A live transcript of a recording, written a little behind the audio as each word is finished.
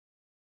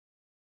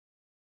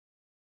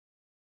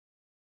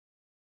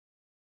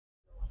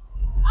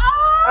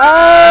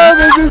Ah,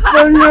 this is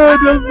for you,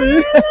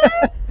 Dudy.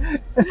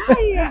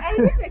 I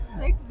didn't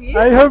expect this.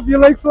 I hope you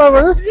like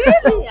flowers.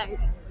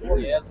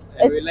 Really? Yes,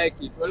 and we like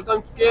it.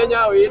 Welcome to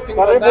Kenya. We're eating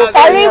Karibu mandazi.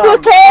 Karibu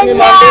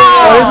Kenya.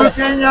 Karibu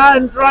Kenya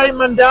and try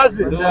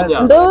mandazi.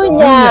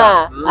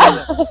 Dunya.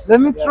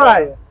 Let me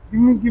try.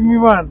 Give me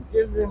one.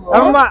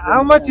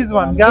 How much is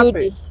one?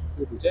 Gape.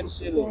 10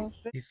 shillings.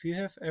 If you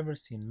have ever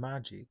seen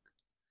magic,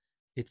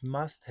 it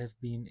must have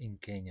been in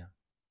Kenya.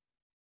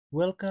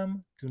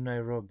 Welcome to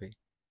Nairobi,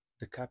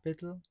 the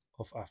capital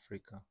of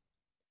Africa.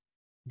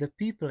 The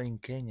people in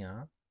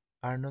Kenya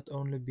are not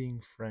only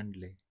being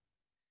friendly,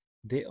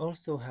 they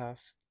also have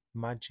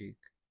magic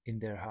in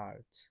their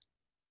hearts.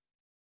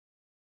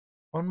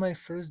 On my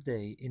first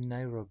day in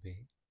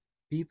Nairobi,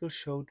 people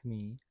showed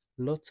me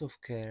lots of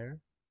care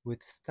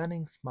with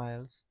stunning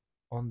smiles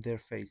on their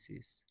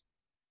faces.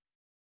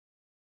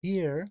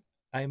 Here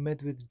I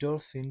met with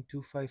Dolphin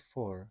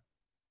 254,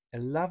 a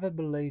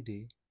lovable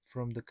lady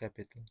from the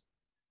capital.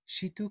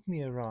 She took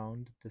me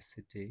around the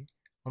city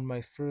on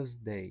my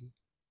first day.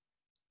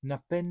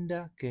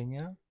 Napenda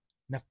Kenya,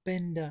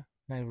 napenda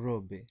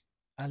Nairobi.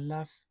 I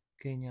love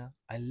Kenya,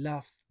 I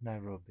love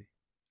Nairobi.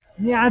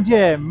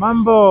 Niaje,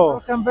 Mambo!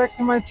 Welcome back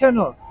to my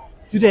channel.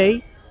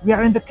 Today we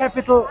are in the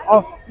capital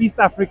of East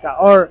Africa,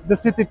 or the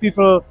city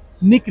people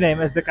nickname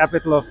as the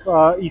capital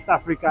of East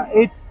Africa.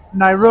 It's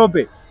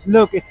Nairobi.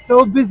 Look, it's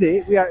so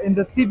busy. We are in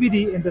the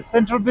CBD, in the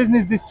Central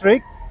Business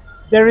District.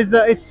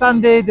 It's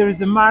Sunday, there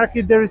is a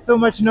market, there is so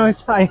much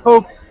noise. I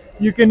hope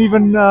you can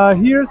even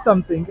hear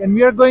something. And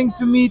we are going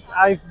to meet,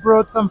 I've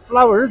brought some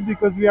flowers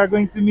because we are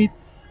going to meet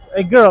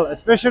a girl, a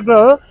special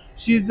girl.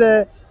 She's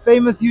a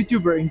famous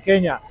YouTuber in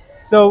Kenya.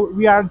 So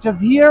we are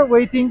just here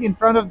waiting in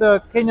front of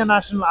the Kenya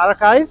National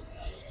Archives,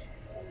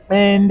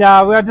 and we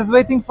are just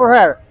waiting for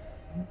her.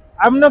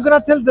 I'm not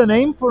gonna tell the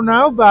name for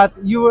now, but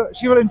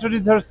she will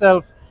introduce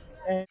herself.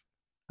 And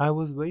I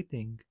was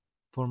waiting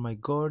for my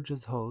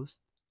gorgeous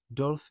host,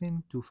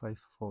 Dolphin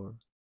 254.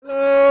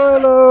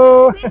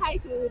 Hello. Say hi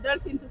to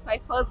Dolphin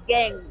 254's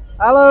gang.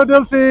 Hello,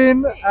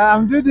 Dolphin.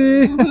 I'm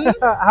Dudy.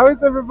 How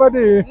is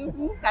everybody?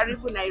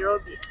 Karibu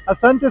Nairobi.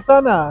 Asante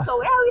sana. So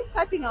where are we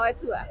starting our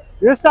tour?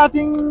 We're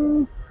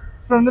starting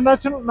from the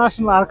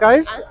National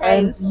Archives,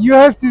 and Archives. you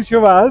have to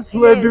show us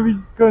where Yes. do we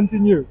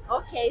continue.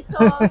 Okay, so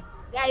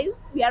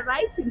guys, we are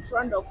right in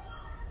front of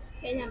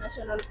Kenya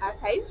National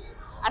Archives.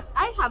 As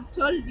I have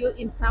told you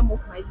in some of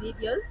my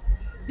videos,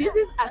 this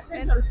is a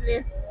central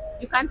place.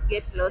 You can't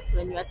get lost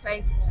when you are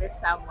trying to trace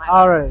someone.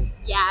 All right.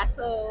 Yeah,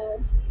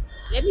 so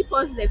let me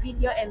pause the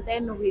video and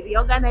then we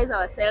reorganize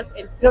ourselves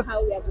and see Just-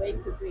 how we are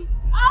going to do it.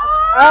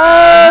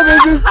 Ah,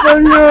 this is for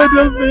you,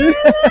 Dolphin.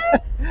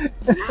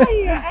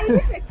 I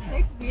didn't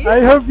expect this.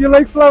 I hope you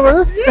like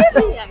flowers.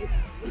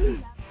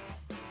 Really?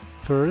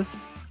 First,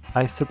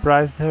 I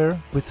surprised her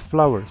with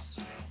flowers.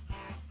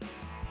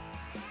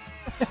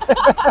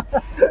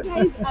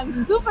 Guys,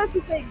 I'm super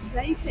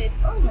excited.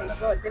 Oh my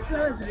god, the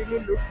flowers really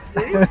looks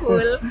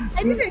beautiful.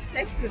 I didn't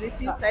expect to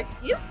receive such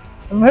gifts.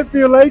 I'm happy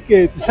you like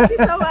it. Thank you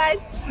so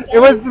much. It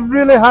was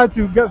really hard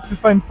to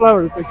find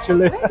flowers,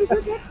 actually. Where did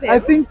you get them? I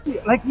think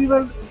like we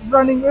were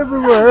running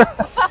everywhere.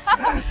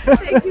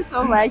 Thank you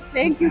so much.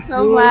 Thank you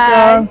so You're much.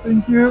 welcome.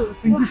 Thank you.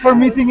 Thank you for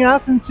meeting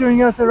us and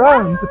showing us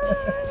around.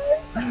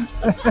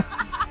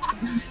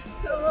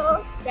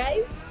 So,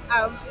 guys,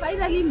 I've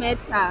finally met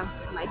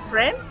my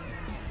friend.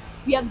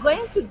 We are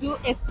going to do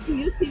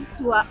exclusive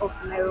tour of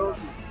Nairobi.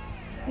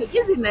 He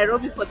is in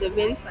Nairobi for the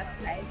very first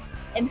time,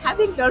 and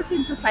having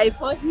Dolphin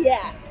 254 here,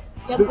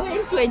 you're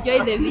going to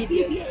enjoy the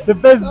video. The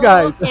best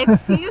guide.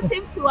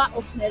 Exclusive tour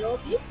of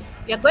Nairobi.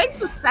 We are going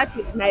to start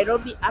with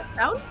Nairobi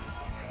uptown.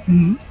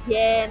 Mhm.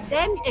 Yeah, and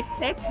then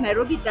expect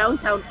Nairobi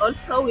downtown.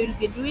 Also, we'll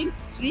be doing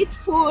street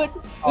food.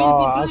 We'll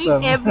Oh, be doing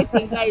awesome.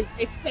 everything, guys.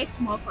 Expect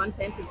more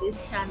content to this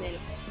channel.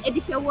 And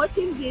if you're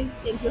watching this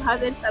and you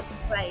haven't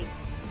subscribed,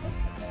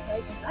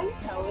 subscribe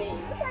right away.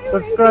 What are you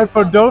Subscribe for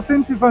waiting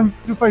Dolphin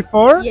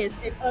 254 Yes,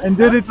 and also, and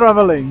Dudy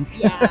Traveling.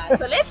 yeah.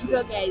 So let's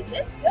go, guys.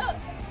 Let's go.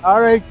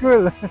 Alright,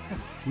 cool.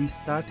 We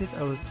started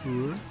our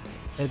tour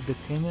at the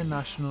Kenya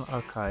National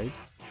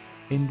Archives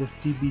in the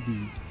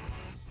CBD,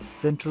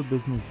 Central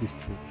Business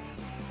District.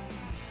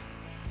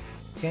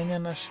 Kenya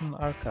National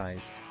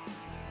Archives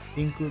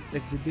includes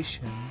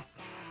exhibition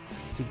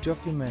to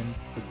document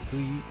the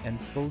pre- and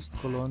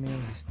post-colonial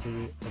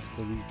history of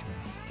the region.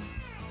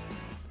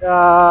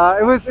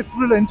 It's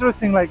really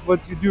interesting, like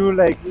what you do,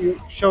 like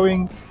you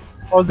showing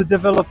all the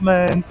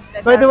developments.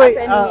 That By the are way,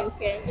 happening in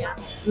Kenya.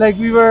 like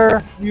we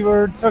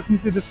were talking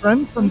to the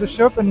friend from the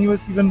shop, and he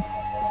was even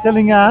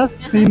telling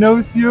us he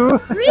knows you.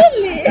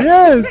 Really?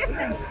 Yes.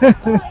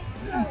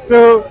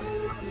 So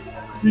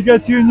we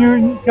got you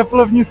a couple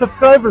of new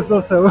subscribers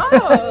also.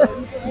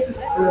 Oh,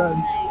 Yeah.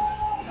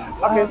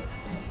 Okay.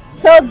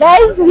 So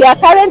guys, we are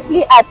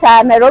currently at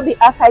Nairobi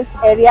Archives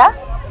area.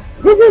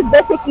 This is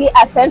basically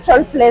a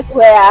central place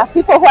where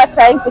people who are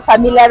trying to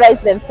familiarize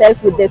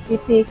themselves with the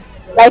city,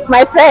 like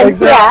my friends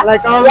Like that, here.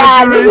 like all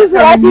yeah, the this is tourists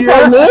where coming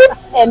people here. meet,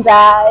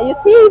 and you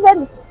see,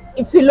 even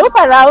if you look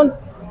around,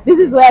 This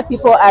is where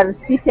people are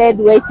seated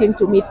waiting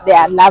to meet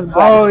their loved ones.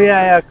 Oh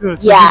yeah, cool.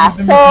 So Yeah,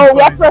 this is the so meeting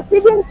we are point.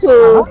 proceeding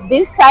to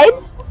this side.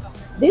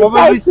 This What will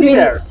side we see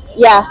there?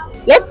 Yeah,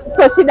 let's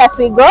proceed as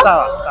we go.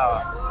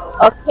 Sawa.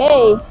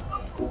 Okay.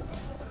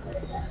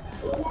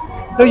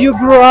 So you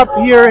grew up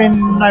here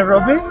in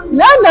Nairobi?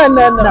 No.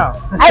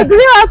 I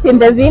grew up in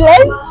the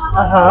village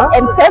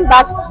and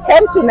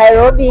came to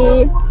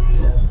Nairobi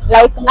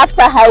like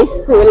after high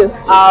school.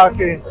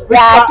 Okay.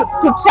 Yeah,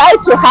 to try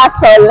to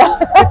hustle.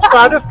 Which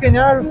part of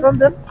Kenya are you from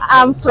then?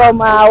 I'm from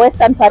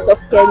western part of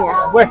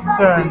Kenya.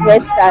 Western.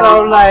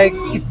 So like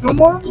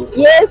Kisumu?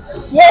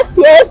 Yes.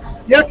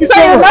 You're Kisumu.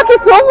 So you know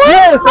Kisumu?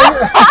 Yes,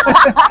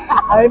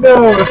 I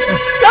know.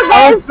 So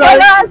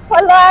guys,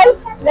 follow us.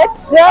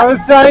 Let's go. I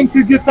was trying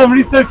to get some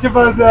research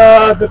about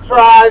the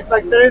tribes.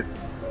 Like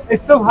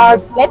it's so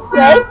hard. Let's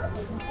go.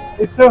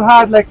 It's so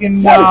hard, like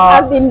in.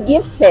 I've been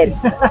gifted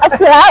a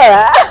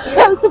flower.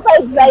 I'm super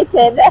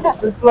excited.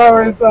 The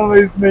flower is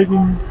always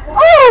making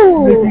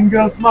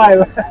girls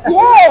smile.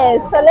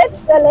 Yes. So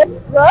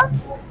let's go.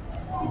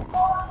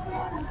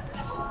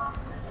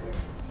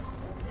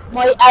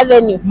 Moi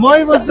Avenue.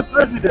 Moi was the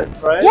president,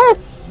 right?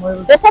 Yes,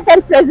 the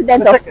second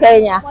president of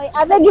Kenya. Moi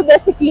Avenue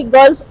basically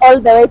goes all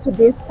the way to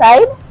this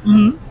side,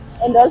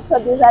 and also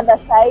this other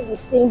side is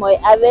still Moi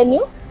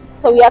Avenue.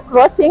 So we are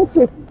crossing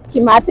to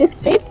Kimathi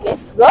Street.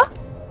 Let's go.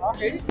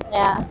 Okay.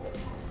 Yeah.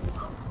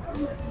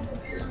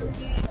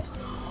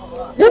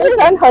 This is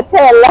an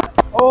hotel.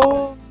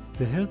 Oh.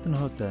 The Hilton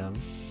Hotel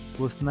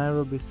was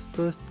Nairobi's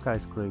first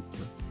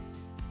skyscraper.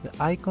 The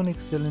iconic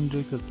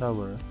cylindrical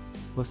tower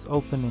was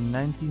opened in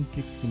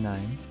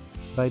 1969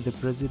 by the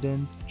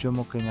President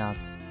Jomo Kenyatta.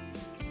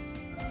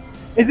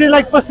 Is it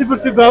like possible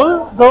to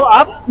go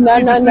up to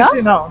see the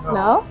city?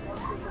 No.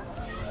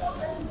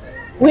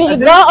 We'll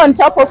go on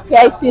top of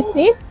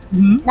KICC.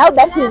 Now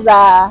that is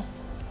a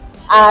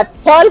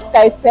tall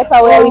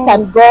skyscraper where we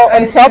can go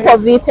on top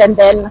of it, and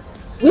then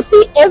we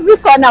see every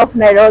corner of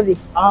Nairobi.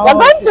 We're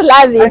going to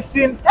love it. I've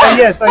seen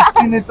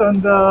it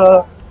on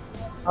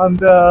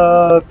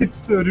the Tips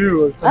to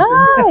Ru or something.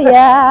 Oh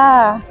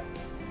yeah.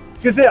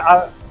 Because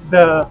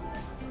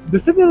the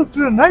city looks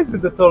really nice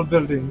with the tall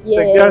buildings. Yes.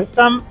 Like there are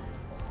some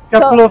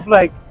couple of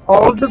like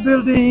older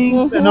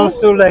buildings and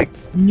also like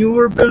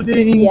newer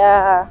buildings.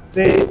 Yeah.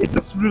 It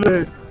looks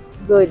really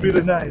good.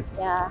 Really nice.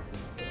 Yeah.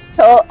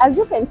 So as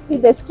you can see,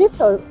 the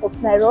streets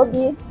of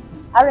Nairobi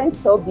aren't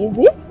so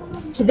busy.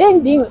 Today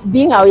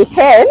being a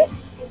weekend,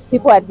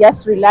 people are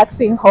just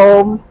relaxing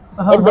home.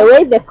 And the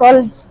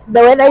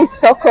weather is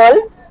so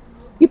cold,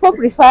 people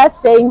prefer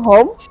staying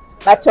home.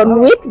 But on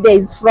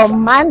weekdays,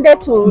 from Monday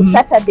to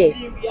Saturday,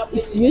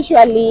 it's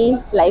usually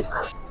like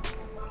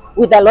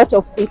with a lot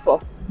of people.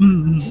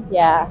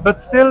 Yeah. But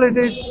still, it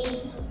is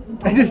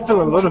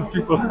still a lot of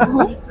people.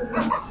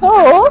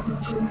 So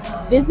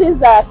this is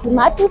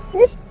Kimathi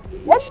Street.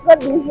 Let's go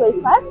this way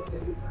first.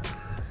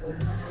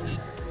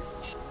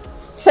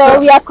 So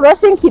we are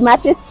crossing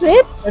Kimathi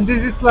Street. And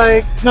this is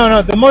like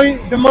the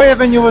Moi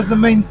Avenue was the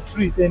main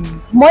street in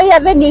Moi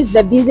Avenue is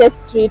the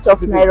busiest street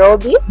of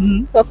Nairobi.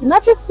 So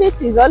Kimathi Street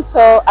is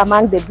also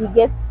among the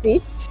biggest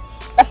streets,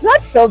 but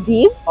not so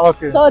big.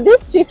 Okay. So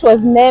this street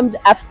was named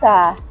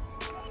after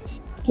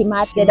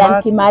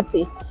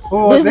Kimathi.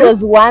 This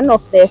was one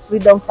of the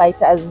freedom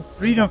fighters.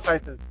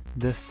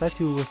 The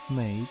statue was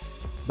made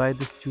by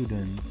the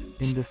students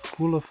in the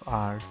School of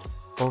Art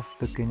of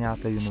the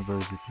Kenyatta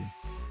University.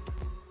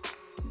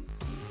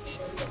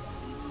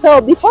 So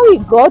before we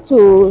go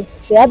to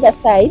the other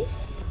side,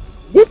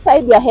 this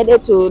side we are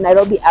headed to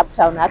Nairobi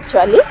Uptown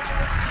actually.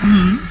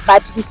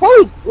 But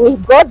before we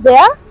go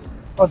there,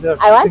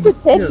 I want to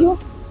tell you,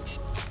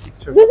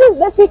 this is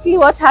basically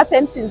what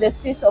happens in the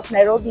streets of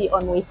Nairobi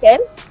on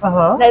weekends.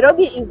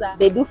 Nairobi is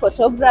they do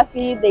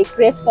photography, they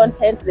create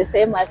content the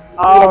same as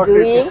we are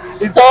doing.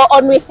 So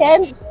on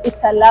weekends,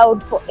 it's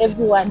allowed for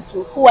everyone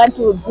who want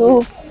to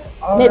do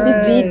maybe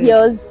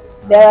videos.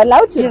 They're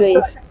allowed to do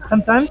it.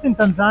 Sometimes in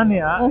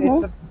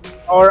Tanzania,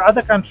 or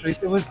other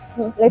countries, it was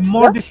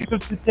more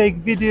difficult to take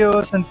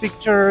videos and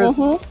pictures.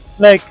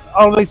 Like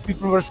always,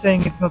 people were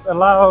saying it's not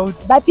allowed.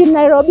 But in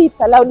Nairobi, it's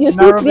allowed. You see,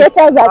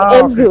 creators are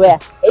everywhere.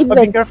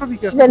 But be careful,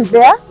 Even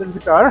there. There's a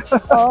car.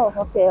 Oh,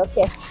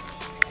 okay.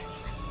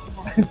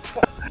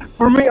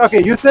 For me,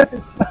 you said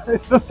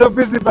it's not so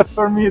busy, but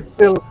for me, it's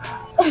still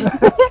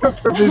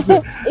super busy.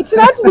 It's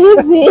not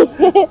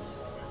busy.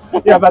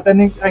 Yeah, but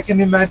I can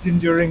imagine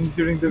during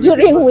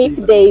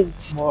weekdays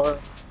more.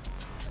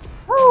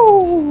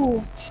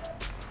 Oh,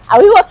 are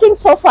we walking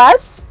so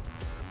fast?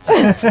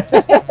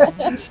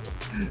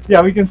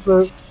 Yeah, we can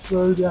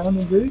slow down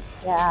a bit.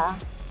 Yeah.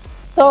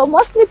 So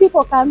mostly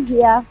people come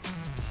here,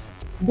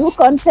 do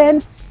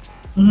content,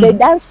 they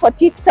dance for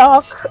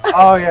TikTok,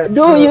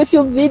 do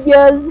YouTube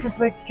videos. Because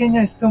like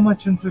Kenya is so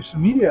much on social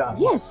media.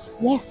 Yes.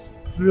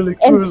 It's really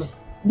cool. And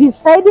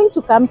deciding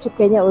to come to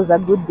Kenya was a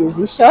good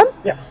decision.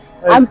 Yes.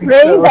 I'm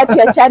praying that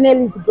your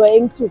channel is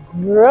going to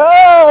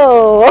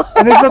grow.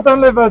 And it's not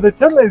only about the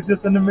channel, it's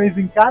just an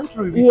amazing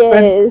country. We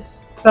spend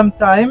some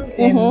time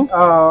in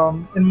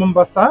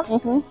Mombasa,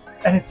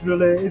 and it's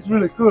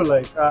really cool.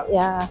 Like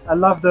Yeah. I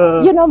love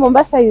the. You know,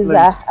 Mombasa is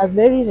place. a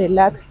very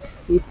relaxed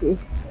city.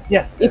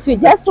 Yes. If yes, you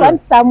that's just true.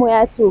 want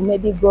somewhere to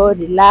maybe go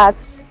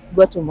relax,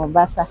 go to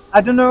Mombasa.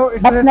 I don't know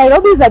if But you've-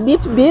 Nairobi is a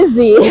bit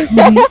busy.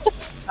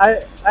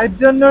 I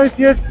don't know if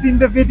you have seen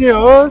the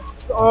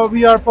videos or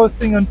we are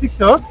posting on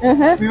TikTok.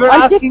 We were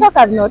On asking. TikTok,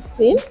 I've not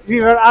seen.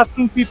 We were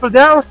asking people. They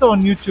are also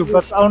on YouTube,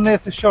 but only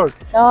as a short.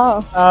 Oh.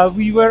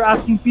 We were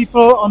asking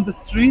people on the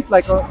street,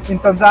 like in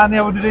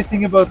Tanzania, what do they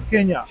think about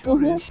Kenya?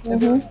 Tourists.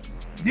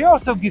 Do you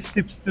also give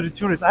tips to the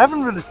tourists? I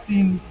haven't really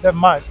seen them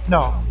much.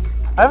 No,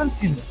 I haven't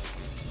seen it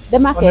The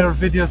on market. your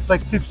videos,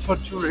 like tips for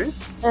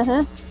tourists.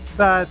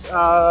 But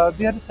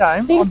the other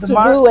time Things on the to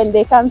do when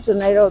they come to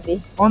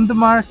Nairobi. on the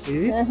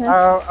market,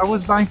 I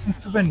was buying some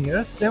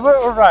souvenirs. They were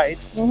alright,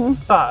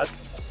 but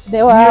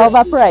They were Here-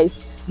 overpriced.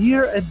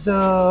 here at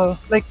the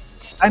like,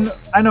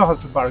 I know how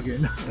to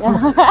bargain. So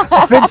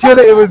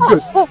eventually, it was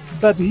good.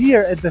 But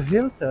here at the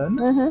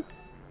Hilton,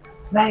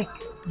 like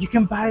you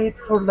can buy it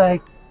for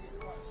like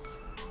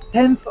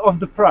 10th of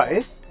the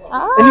price,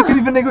 and you can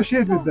even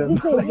negotiate with them.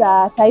 This is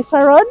Taifa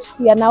Road.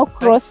 We are now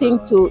crossing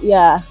to we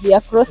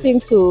are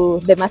crossing to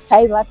the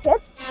Maasai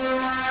market.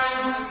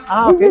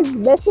 Okay. This is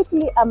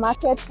basically a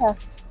market.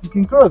 You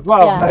can cross.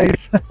 Wow, Yeah.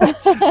 nice.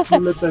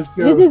 Let us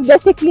go. This is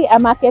basically a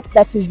market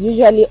that is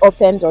usually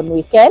opened on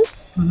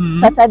weekends,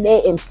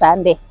 Saturday and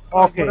Sunday.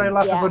 Okay. What I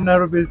love Yeah. about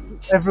Nairobi is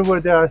everywhere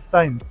there are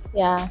signs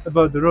Yeah,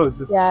 about the roads.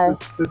 Yeah.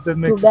 That to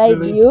makes it guide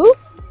really you.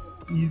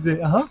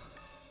 easy.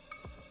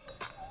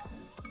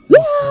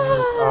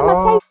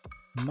 Maasai.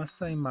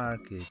 Maasai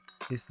Market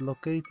is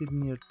located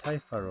near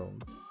Taifa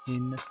Road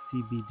in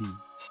CBD.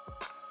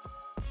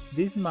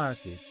 This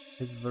market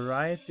has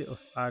variety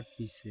of art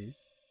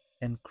pieces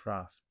and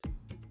craft.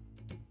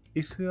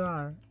 If you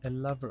are a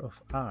lover of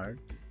art,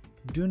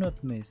 do not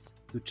miss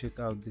to check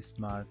out this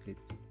market.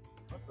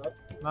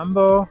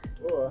 Mambo.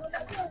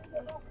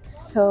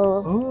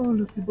 So Oh,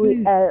 look at we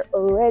this. are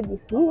already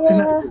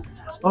here.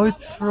 Oh,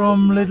 it's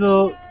from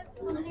little.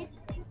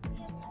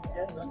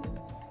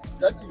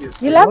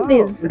 You love Wow,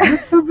 this? It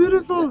looks so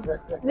beautiful.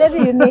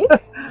 Very unique.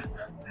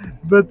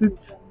 But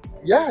it's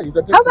Yeah, you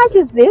can take How much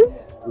is this?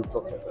 We'll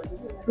talk about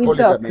this. We'll Call it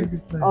talk. a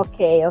night.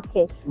 Okay,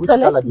 okay. Which So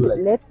color do you like?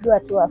 let's do a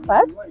tour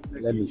first.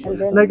 Let me show And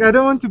you. then like I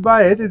don't want to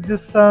buy it. It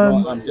just No,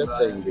 sounds. I'm just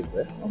saying this.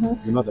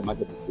 You know the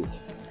market is big.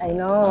 I And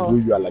know.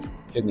 you are like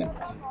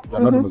Kenyans. You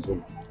are not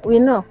Muslim. We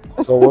know.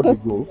 So what we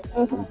do,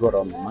 we go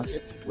around the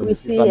market. When We you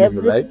see see something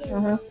you like,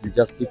 everything. you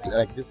just pick it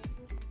like this.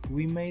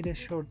 We made a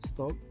short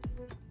stop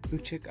to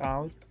check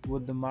out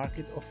what the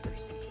market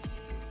offers.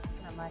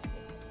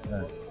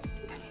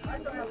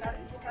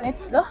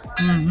 Let's go.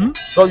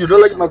 So you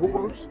don't like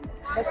magungulus?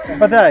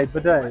 Badai.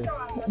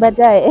 But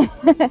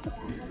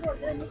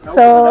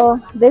so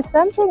there's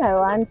something I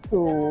want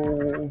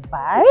to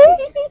buy.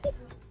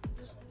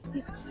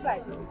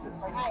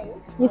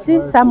 You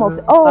see some of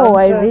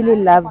I really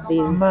love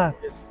these.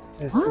 Masks.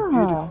 They're so Ah.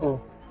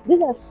 beautiful.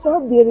 These are so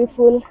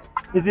beautiful.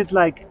 Is it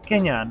like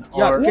Kenyan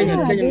Yeah, or Kenyan,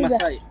 Yeah, Kenyan these are-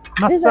 Masai.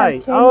 these are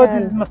Masai? Oh, Kenyan.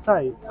 this is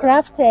Masai.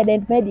 Crafted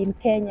and made in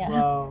Kenya.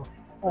 Wow.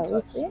 Oh,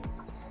 you see?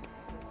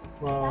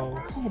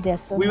 Wow. Oh, they're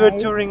so We were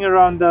nice. touring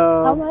around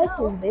How the. much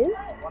is this?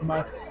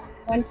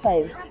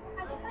 1.5.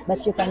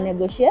 But you can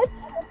negotiate.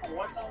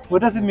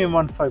 What does it mean?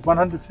 1.5?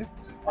 150?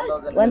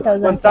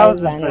 1,500.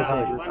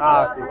 1,500.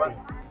 Ah, okay.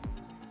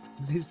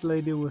 This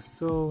lady was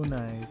so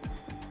nice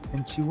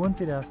and she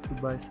wanted us to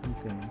buy some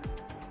things,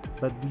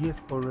 but we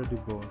have already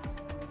bought.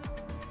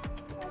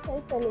 Are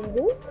you selling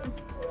this?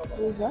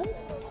 These ones?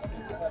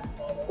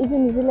 Hizi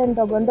ni zile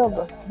ndogo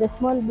ndogo, the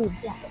small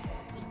beads.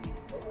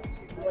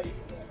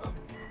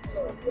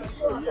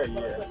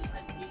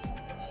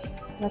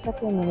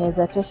 Nataka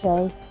nimeweza tosha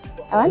hii.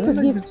 I want to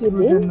like give this you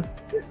wooden-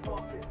 this.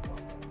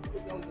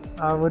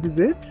 What is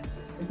it?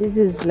 This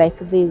is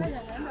like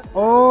this.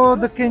 Oh,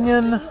 the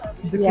Kenyan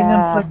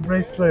Yeah. flag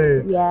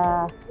bracelet.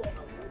 Yeah.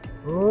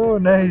 Oh,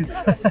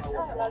 nice.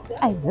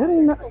 I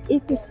don't know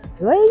if it's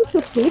going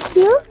to fit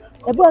you.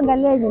 Hebu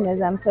angalia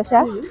inaweza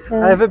mtosha.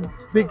 I have a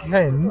big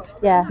hand.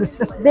 Yeah.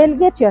 They'll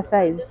get your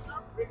size.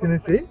 Can you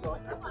see?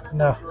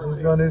 No,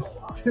 this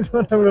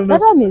one I will That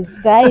not. one is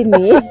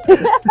tiny.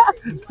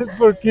 It's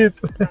for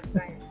kids.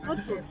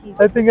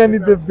 I think I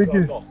need the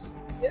biggest.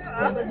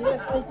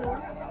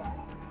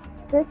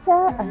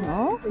 Stretcher,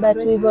 but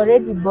we've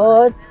already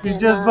bought. You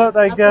just bought,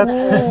 I got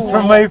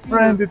from my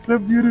friend. It's so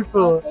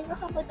beautiful.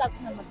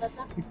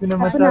 Hakuna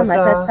Hakuna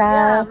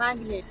matata,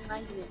 matata.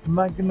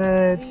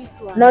 magnet.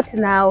 Not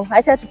now.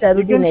 Acha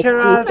tutarudi can next share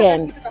us.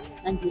 weekend.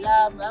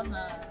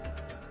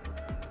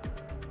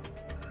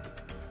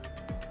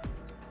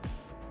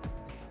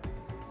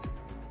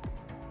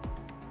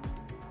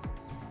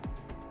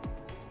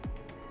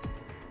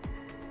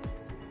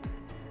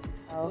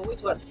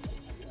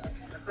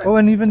 Oh,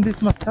 and even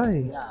this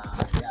Masai. Yeah,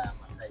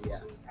 Masai, yeah.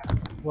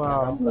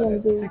 Wow.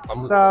 Maybe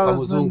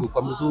 6,000.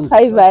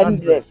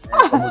 500.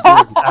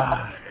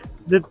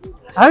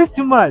 How is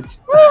too much?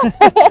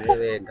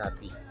 Wewe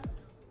ngapi?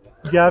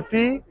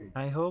 Gappy?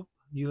 I hope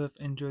you have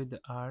enjoyed the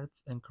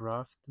arts and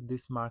craft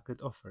this market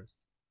offers.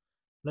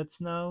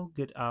 Let's now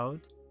get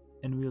out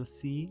and we'll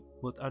see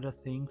what other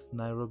things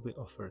Nairobi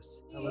offers.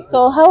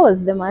 So how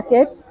was the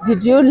market?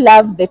 Did you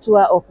love the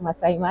tour of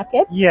Masai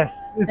Market?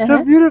 Yes, it's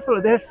so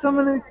beautiful. They have so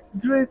many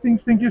great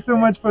things. Thank you so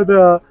much for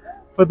the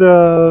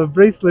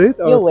bracelet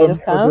or You're for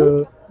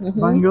welcome. the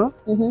bangle.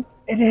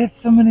 And they have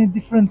so many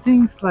different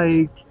things.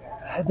 Like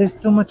there's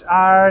so much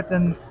art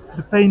and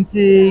the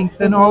paintings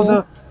and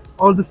all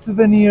the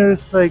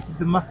souvenirs, like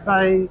the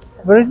Masai.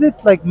 Where is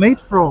it like made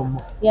from?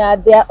 Yeah,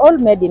 they are all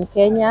made in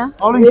Kenya.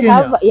 All in we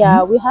Kenya?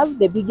 have we have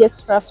the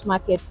biggest craft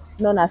market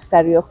known as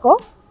Karioko.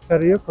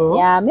 Karioko.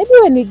 Yeah, maybe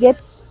when we get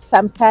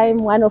some time,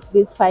 one of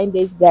these fine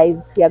days,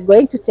 guys, we are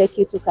going to take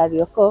you to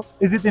Karioko.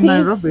 Is it in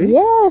Nairobi?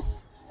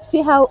 Yes.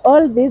 See how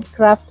all these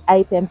craft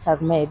items are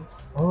made.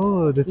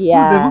 Oh, that's yeah,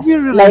 cool. That would be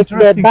really like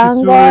interesting the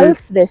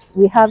bangles. to tour.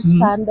 We have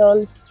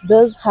sandals,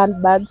 those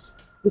handbags.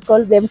 We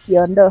call them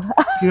kiondo.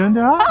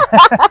 Kiondo?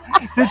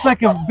 So it's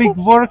like a big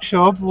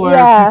workshop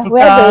where people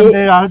where come.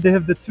 They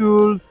have the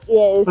tools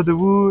yes. for the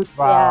wood.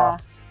 Wow, Yeah.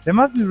 They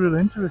must be really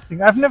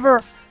interesting. I've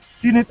never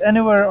seen it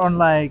anywhere on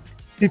like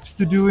tips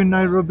to do in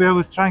Nairobi. I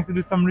was trying to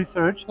do some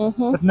research,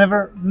 but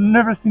never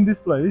seen this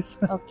place.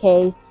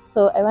 Okay,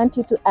 so I want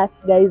you to ask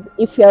guys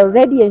if you're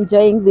already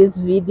enjoying this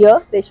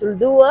video, they should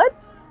do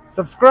what?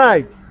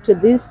 Subscribe to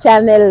this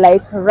channel,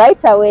 like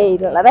right away.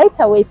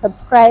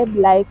 Subscribe,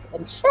 like,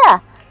 and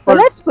share. So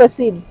let's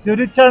proceed. Do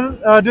the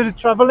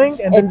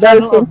traveling and the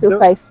Dolphin channel of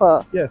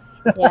 254.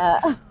 Yes. Yeah.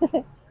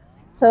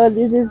 So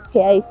this is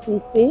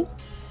KICC.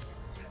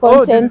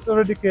 Oh, this is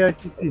already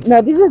KICC.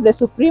 No, this is the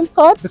Supreme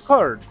Court. The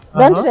court.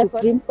 Don't record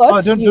Supreme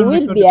Court. Don't you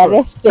will be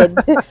arrested.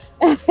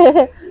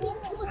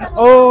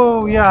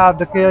 Oh yeah,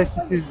 the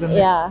KICC is the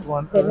next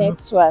one. The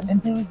next one.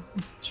 And there was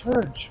this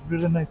church,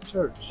 really nice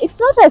church. It's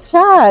not a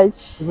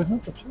church. It was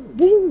not a church.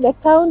 This is the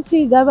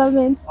county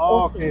government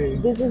office. Okay.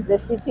 This is the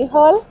city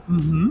hall.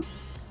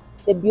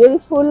 The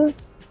beautiful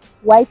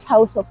White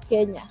House of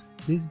Kenya.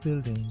 This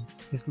building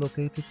is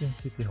located in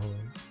City Hall,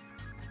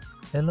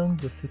 along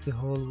the City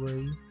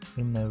Hallway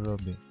in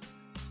Nairobi.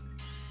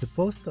 The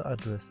postal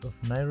address of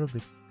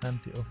Nairobi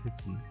County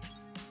offices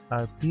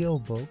are PO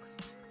Box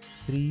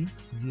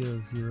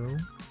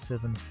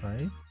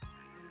 30075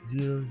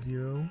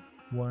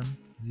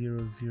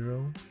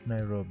 00100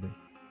 Nairobi.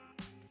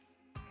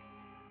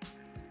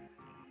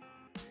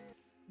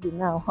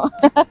 Now,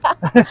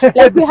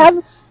 like we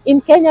have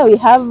in Kenya, we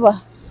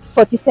have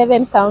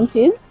 47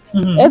 counties.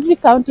 Every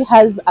county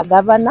has a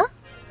governor.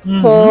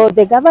 So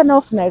the governor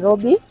of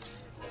Nairobi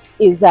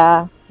is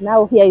now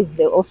here is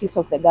the office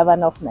of the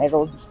governor of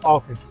Nairobi.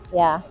 Okay.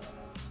 Yeah.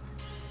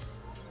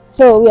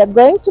 So we are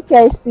going to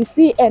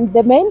KICC, and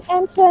the main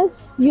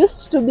entrance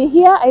used to be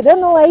here. I don't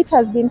know why it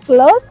has been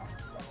closed.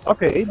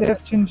 Okay, they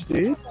have changed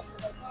it.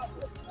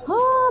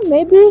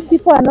 Maybe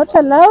people are not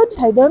allowed.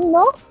 I don't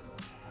know.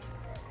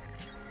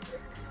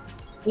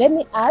 Let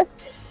me ask.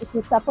 It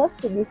is supposed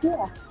to be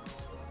here.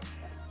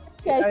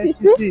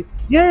 KICC?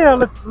 Yeah.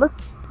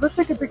 Let's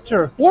take a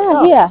picture.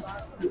 Yeah, here.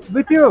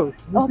 With you.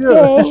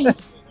 Okay.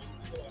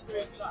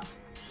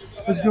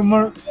 Let's go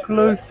more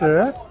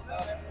closer.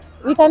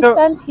 We can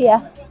stand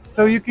here.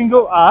 So you can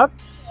go up.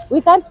 We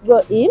can't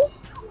go in.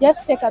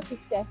 Just take a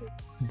picture.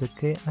 The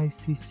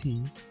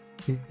KICC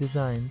is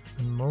designed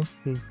in most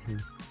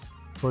cases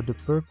for the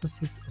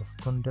purposes of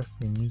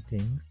conducting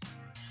meetings,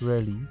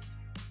 rallies,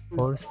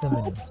 or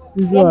seminars.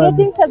 We're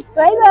getting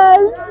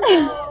subscribers.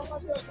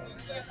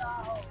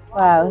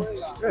 Wow.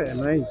 Very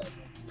nice.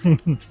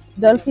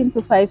 Dolphin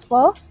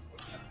 254.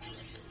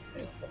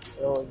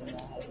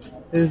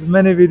 There's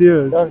many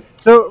videos.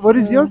 So what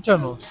is your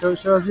channel? Show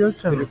us your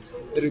channel.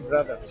 Three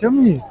brothers. Show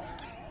me.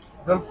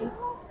 Dolphin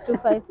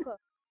 254.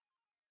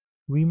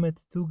 We met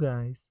two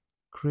guys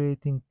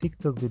creating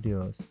TikTok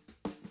videos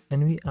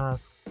and we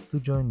asked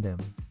to join them.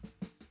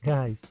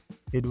 Guys,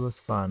 it was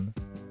fun.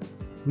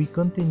 We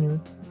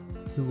continued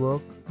to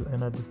walk to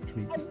another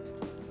street.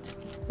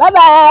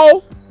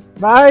 Bye-bye.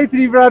 Bye,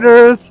 three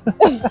brothers.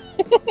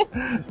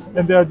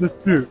 And there are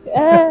just two.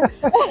 I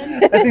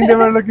think they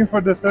were looking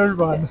for the third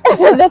one.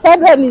 The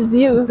third one is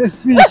you.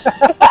 It's me.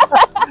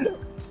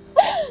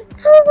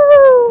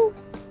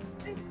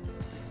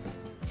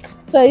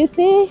 So you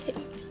see,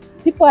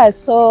 people are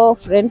so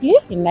friendly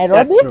in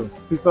Nairobi. That's true.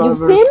 People are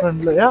very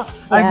friendly. Yeah.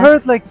 I've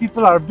heard like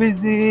people are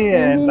busy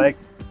and like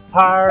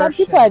harsh. Some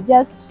people are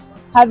just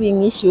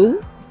having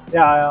issues.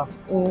 Yeah.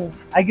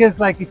 I guess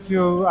like if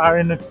you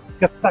are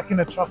get stuck in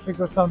a traffic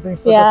or something.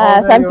 For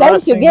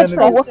sometimes you get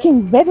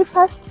walking very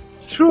fast.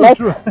 True, like,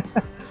 true.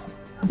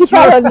 People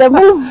are on the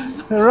move.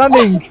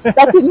 Running.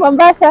 That's in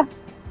Mombasa.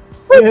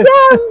 Yes.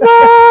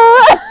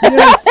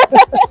 Yes.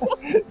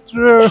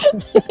 True.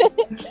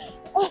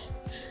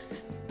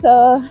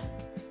 So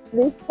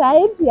this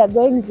side, we are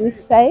going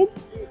this side.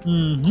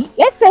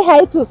 Let's say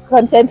hi to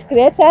content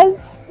creators.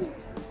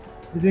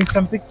 You're doing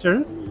some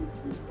pictures.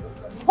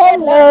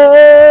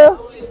 Hello.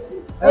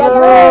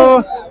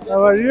 Hello.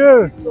 How are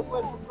you?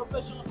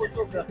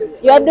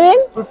 You are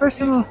doing?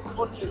 Professional.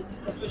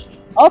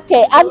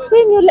 Okay, I've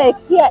seen you like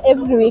here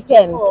every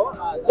weekend.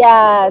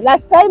 Yeah,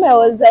 last time I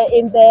was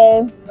in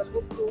the.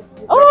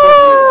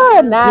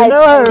 Oh, nice.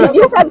 know her. Did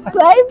you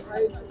subscribe?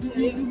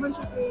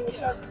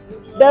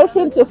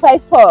 Dolphin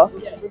 254.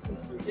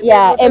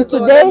 Yeah, and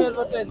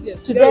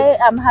today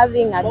I'm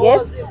having a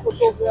guest.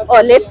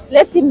 Oh,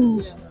 let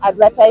him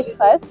advertise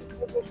first.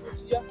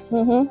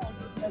 Mm-hmm.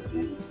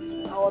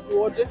 watu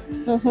wote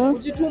Mm-hmm.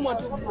 kujituma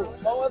tu bro.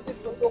 Mawazi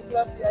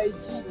photography,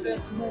 IG,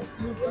 Facebook,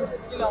 YouTube,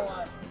 kila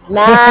mahali.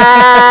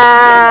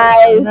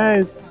 Nice.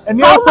 Nice. And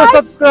you How also much?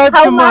 subscribe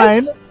How to much?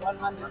 mine.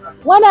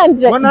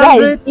 100. 100?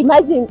 Guys,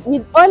 imagine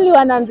with only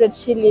 100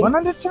 shillings,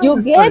 100 you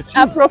shillings, get it's a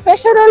very cheap.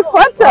 professional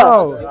photo.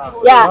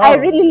 Wow. Yeah, I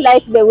Wow. really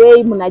like the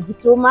way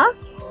mnajituma.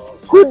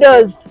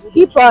 Kudos.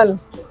 Keep on.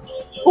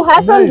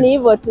 Kuhustle Nice. ni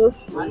hivyo tu.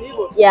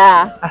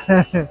 Yeah.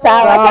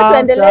 Sawa, acha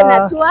tuendelee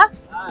na tour.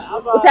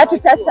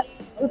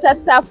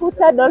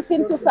 Utatutafuta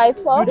Dolphin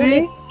 254.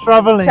 Dudy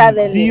traveling.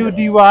 Traveling.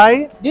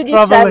 D-U-D-Y Dudy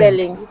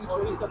traveling.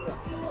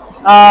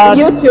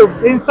 YouTube.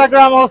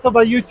 Instagram also,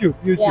 but YouTube.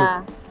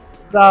 Yeah.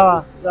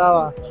 Sawa,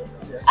 sawa.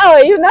 Oh,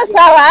 you know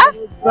Sawa?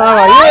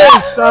 Sawa,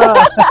 yes, sawa.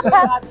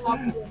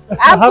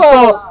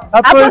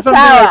 Hapo is something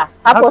sawa. like-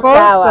 Hapo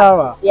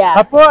sawa. Yeah.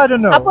 Hapo, I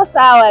don't know. Hapo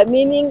sawa,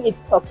 meaning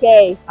it's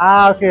okay.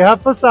 Okay,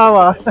 hapo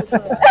sawa.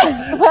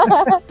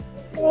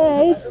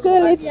 Yeah, it's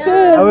cool, it's I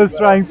cool. was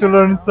trying to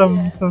learn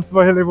some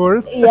Swahili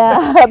words.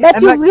 Yeah, but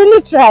And you've like-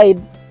 really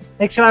tried.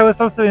 Actually, I was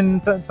also in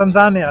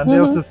Tanzania, and they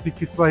Mhm. also speak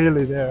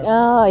Swahili there.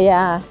 Oh,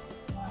 yeah.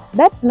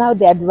 That's now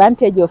the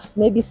advantage of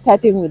maybe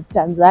starting with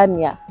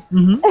Tanzania.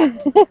 Mm-hmm.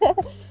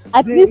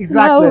 At Yeah, least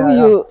exactly, now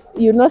yeah.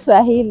 you know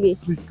Swahili.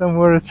 Just some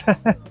words.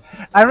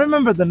 I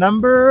remember the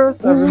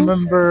numbers. I Mhm.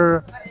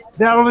 remember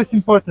they're always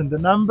important. The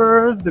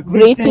numbers, the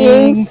Greetings.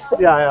 greetings.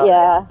 Yeah.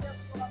 Yeah.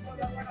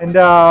 And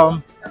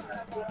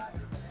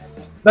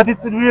but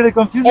it's really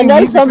confusing. And me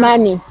also because-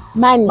 money.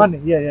 Money.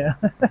 Yeah.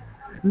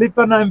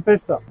 Lipa na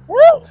M-Pesa.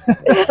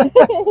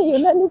 You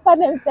know Lipa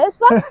na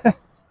M-Pesa?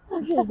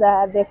 This is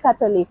the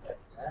Catholic.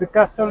 The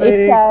Catholic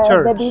It's the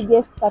Church.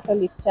 biggest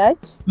Catholic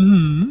church.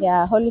 Mhm.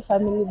 Yeah, Holy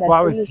Family Basilica.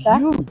 Wow, it's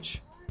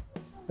huge.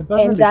 The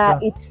And Basilica.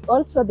 it's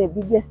also the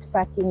biggest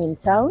parking in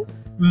town.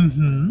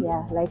 Mhm.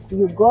 Yeah, like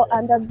you go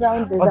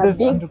underground, there's Oh, a there's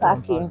big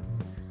underground parking.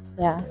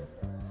 Yeah.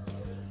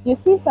 You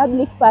see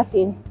public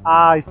parking.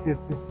 I see.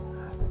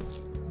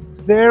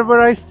 There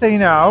where I stay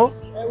now,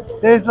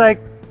 there's like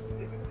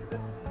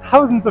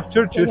thousands of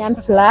churches.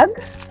 Kenyan flag.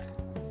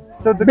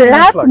 So the Kenyan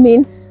Black flag.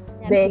 means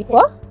the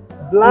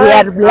Black, we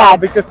are black.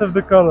 because of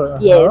the color.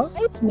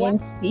 yes, it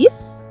means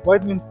peace.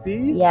 White means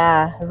peace.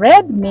 Yeah,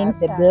 red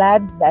means the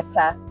blood that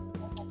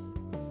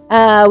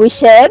we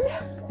shed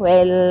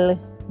while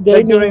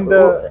gaining, during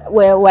the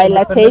while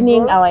Independence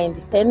attaining War? our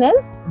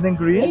independence. And then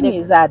green, Green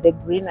is the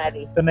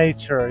greenery. the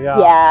nature. Yeah.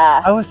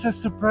 Yeah. I was so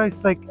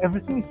surprised. Like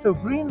everything is so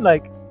green.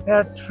 Like there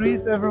are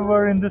trees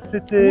everywhere in the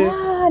city.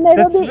 Yeah,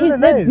 Nairobi really is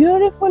nice. the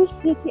beautiful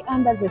city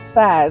under the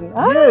sun.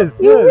 Ah,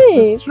 Yes, you yes, mean?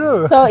 it's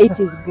true. So it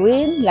is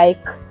green, like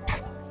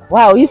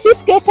wow. You see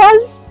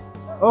skaters?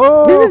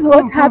 Oh, This is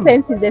what cool.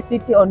 happens in the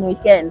city on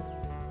weekends,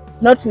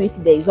 not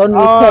weekdays. On Oh,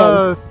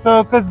 weekends.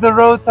 so because the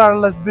roads are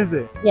less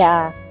busy.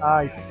 Yeah.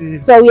 I see.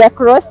 So we are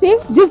crossing.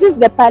 This is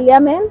the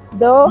parliament,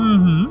 though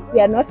Mm-hmm.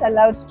 we are not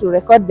allowed to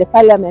record the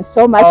parliament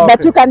so much, but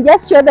Okay. you can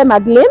just show them a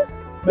glimpse.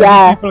 Maybe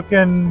Yeah. people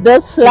can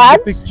Those take the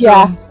flags. picture.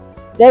 Yeah.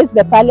 There's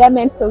the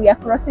parliament, so we are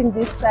crossing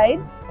this side.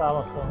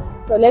 Sawa, sawa.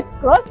 So let's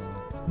cross.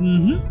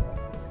 Mm-hmm.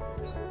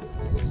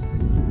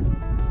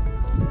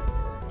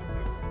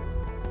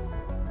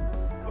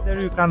 There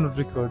you cannot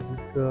record.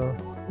 It's the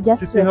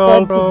Just City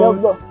record Hall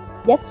kidogo.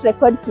 Just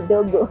record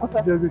kidogo.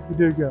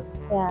 Kidogo.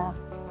 Yeah.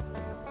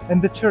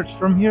 And the church.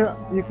 From here,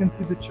 you can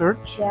see the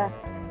church. Yeah.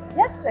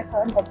 Just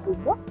record the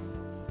sugo.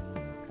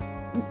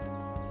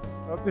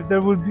 If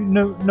there would be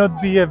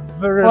not be a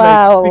very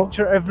Wow. like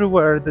picture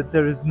everywhere that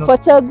there is no,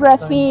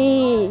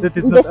 Photography that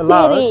is in not the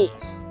allowed. city.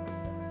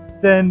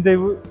 then they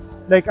would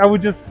like I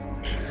would just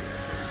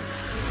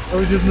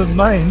not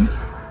mind.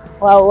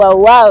 Wow, wow,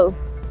 wow.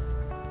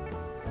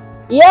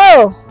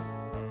 Yo,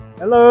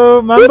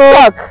 Hello, Mambo.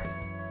 TikTok.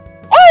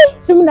 Hey,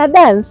 si mna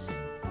dance.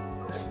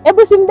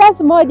 Hebu sim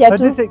dance moja How do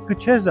tu. you say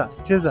kucheza?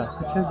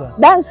 Kucheza.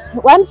 Dance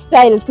one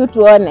style tu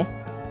tuone.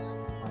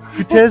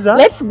 Kucheza.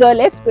 Let's go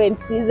and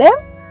see them.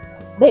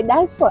 They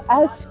dance for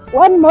us.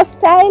 One more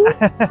style.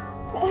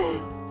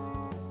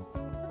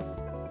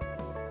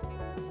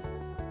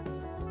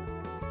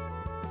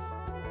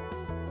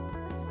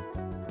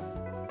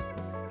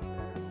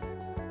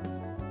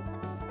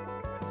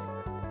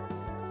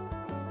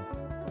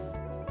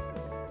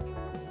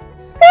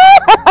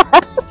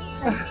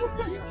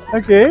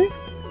 Okay.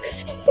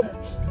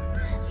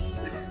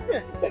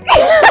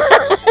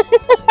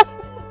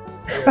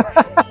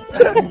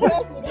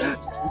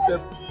 You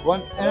step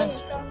one and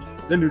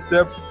then you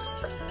step.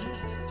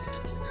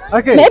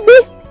 Okay. Maybe.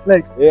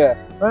 Like Yeah.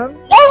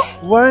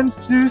 one,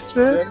 two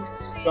steps.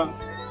 Come.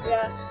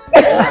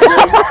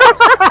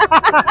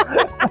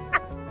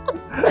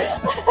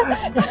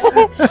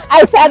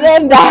 I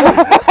surrender.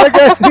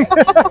 Okay.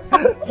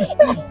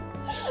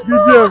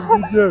 Good job,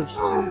 good job.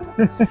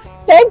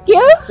 Thank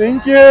you.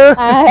 Thank you.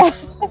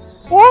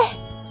 Yeah.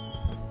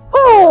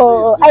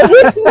 Oh, I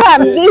didn't know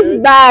I'm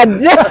this bad.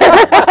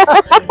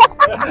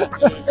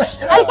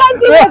 I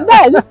can't even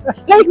dance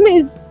like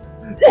this.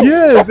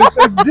 Yes,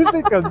 it's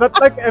difficult, but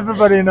like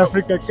everybody in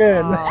Africa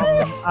can.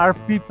 Are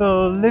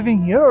people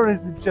living here or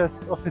is it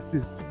just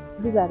offices?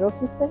 These are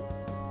offices.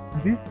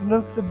 This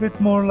looks a bit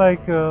more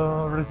like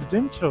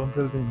residential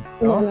buildings,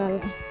 No, no? no,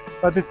 no.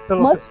 But it's still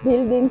Most offices.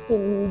 buildings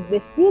in the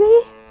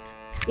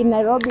city in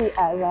Nairobi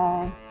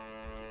are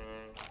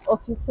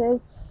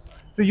offices.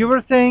 So you were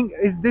saying,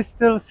 is this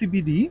still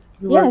CBD?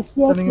 You Yes,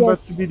 were yes, telling about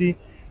yes. CBD.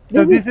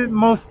 So This this is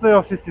mostly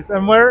offices.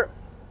 And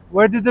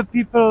where do the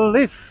people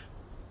live?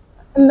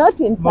 Not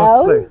in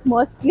Mostly.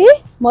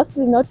 town,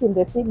 mostly not in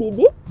the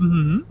CBD.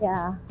 Mm-hmm.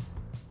 Yeah.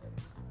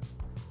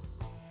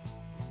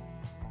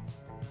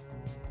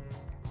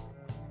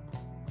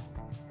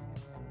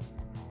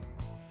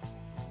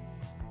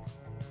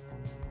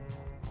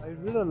 I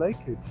really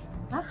like it.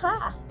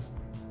 Aha.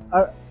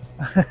 Uh,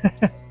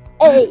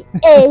 Hey,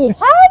 hey,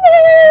 honey!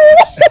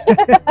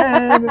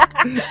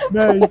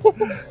 Nice.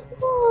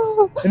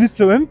 And it's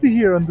so empty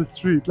here on the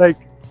street. Like,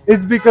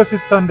 it's because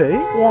it's Sunday?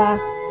 Yeah.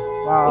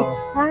 Wow.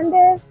 It's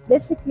Sunday.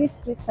 Basically,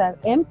 streets are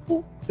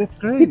empty. That's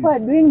great. People are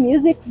doing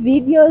music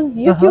videos,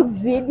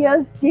 YouTube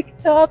videos,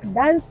 TikTok,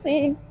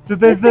 dancing. So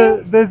there's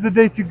the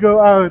day to go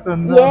out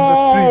on the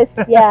Yes,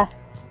 streets. yeah.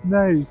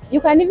 Nice.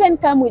 You can even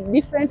come with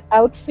different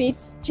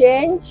outfits,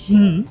 change.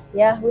 Mhm.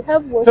 Yeah, we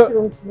have So-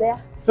 washrooms there.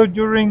 So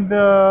during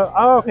the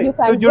okay. You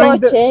can So during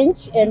go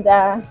change and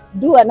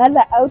do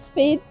another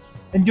outfit.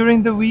 and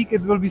during the week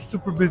it will be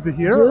super busy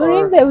here.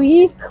 During or the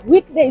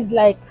weekdays,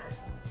 like,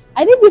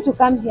 I need you to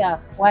come here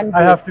one day.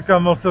 I have to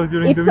come also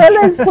during It's the week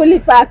always fully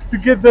packed. to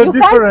get the You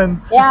can't-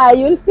 difference. Yeah,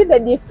 you'll see the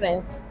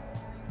difference.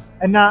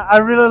 And I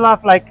really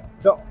love like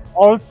the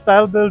old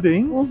style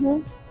buildings,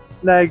 Mhm.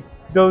 like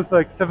those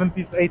like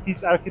 70s,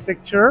 80s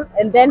architecture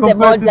And then the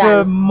compared to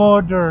the modern.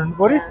 modern.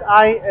 What is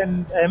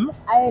I&M?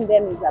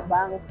 I&M is a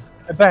bank.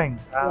 A bank.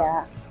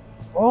 Yeah.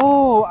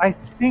 Oh, I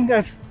think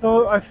I've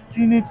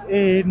seen it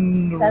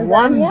in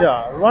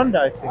Tanzania? Rwanda,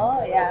 I think.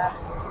 Oh yeah,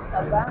 it's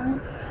a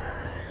bank.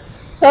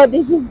 So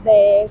this is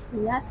the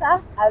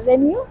Kenyatta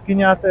Avenue.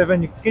 Kenyatta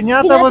Avenue.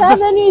 Kenyatta Kenyatta was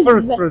Avenue the is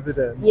first ve-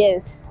 president.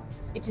 Yes,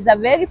 it is a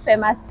very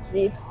famous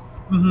street.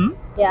 Mm-hmm.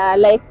 Yeah,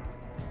 like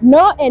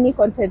no any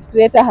content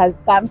creator has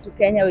come to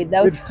Kenya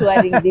without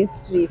touring this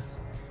street.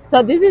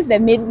 So this is the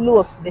middle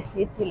of the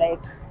city,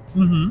 like,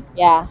 Mm-hmm.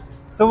 yeah.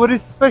 So what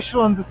is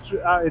special on the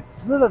street? It's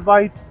really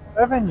wide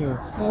avenue.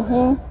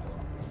 Mm-hmm.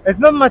 It's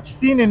not much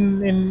seen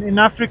in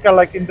Africa,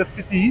 like in the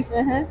cities,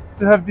 Uh-huh.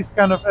 to have these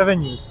kind of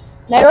avenues.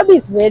 Nairobi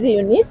is very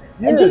unique,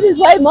 and this Yes. is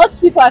why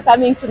most people are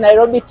coming to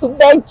Nairobi to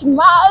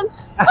benchmark.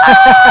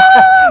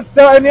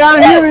 So and you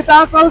are here with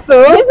us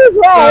also. This is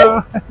why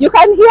So, you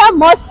can hear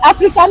most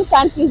African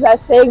countries are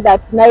saying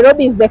that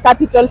Nairobi is the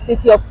capital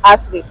city of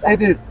Africa.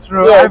 it is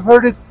true. Yes. I've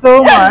heard it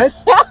so much,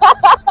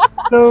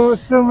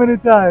 so many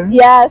times.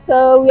 Yeah,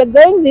 so we're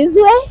going this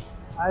way.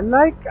 I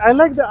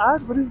like the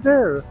art. What is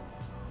there?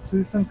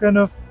 There's some kind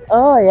of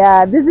Oh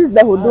yeah, this is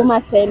the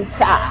Huduma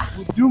Center.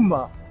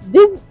 Duma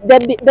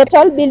The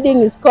tall building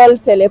is called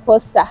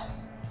Teleposta.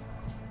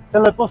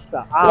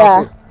 teleposta. Yeah.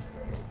 Okay.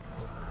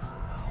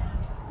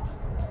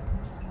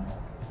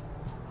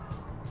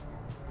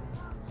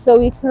 So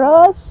we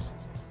cross.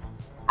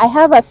 I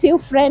have a few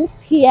friends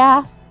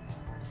here.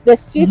 The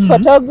street Mhm.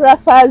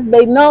 photographers,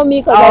 they know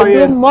me because Oh, I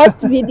yes. do most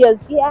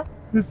videos here.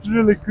 It's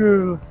really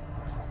cool.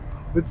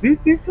 But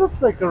this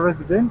looks like a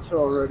residential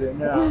already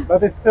now,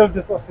 but it's still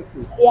just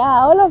offices.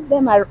 Yeah, all of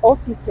them are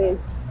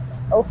offices.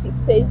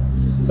 Offices.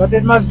 But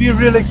it must be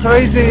really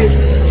crazy.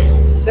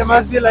 There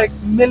must be like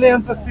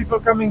millions of people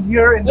coming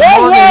here in the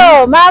Yo, morning.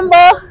 yo,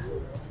 mambo.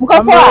 Mko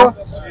Mambo. poa?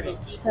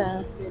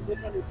 Uh,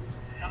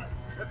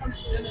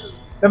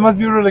 That must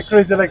be really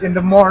crazy, like in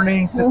the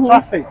morning, the Mhm.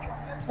 traffic.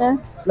 Yeah.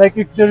 Like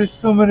if there is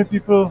so many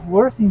people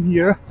working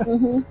here.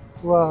 mhm.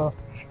 Wow.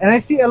 And I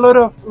see a lot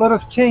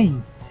of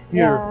chains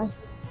here. Yeah.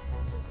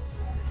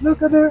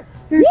 Look at the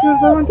skaters,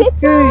 I want to skate.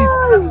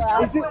 skaters!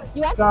 Is it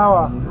You want-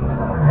 Sawa?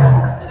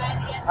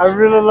 I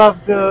really love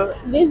the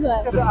This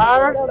one. the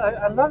art.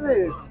 I love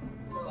it.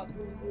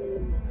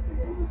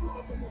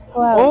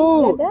 Wow.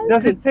 Oh, they're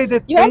does dancing. it say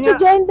that You want to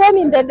Kenya? join them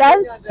in the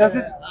dance? Does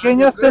it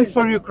Kenya stands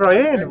for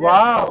Ukraine?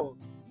 Wow.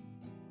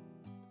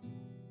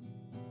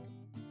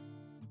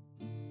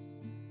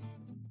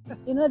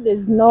 You know,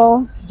 there's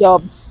no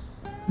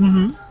jobs.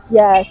 Mm-hmm.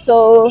 Yeah,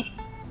 so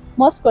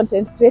most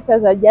content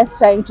creators are just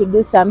trying to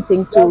do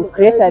something to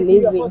create a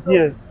living.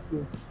 Yes,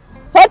 yes.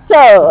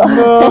 Photo!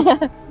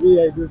 No,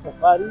 We do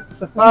safari.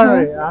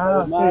 safari.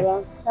 Ah, okay.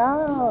 Mara.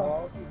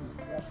 Oh.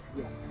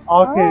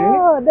 Okay.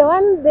 Oh, the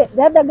one the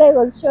other guy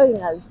was showing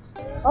us.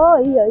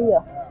 Oh,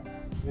 here.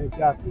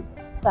 Exactly.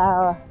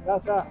 So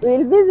Sasa,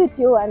 we'll visit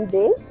you one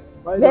day,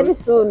 very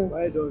soon.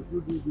 why don't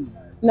you do this?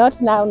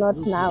 Not now, not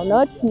now,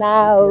 not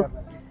now.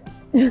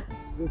 Look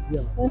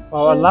here.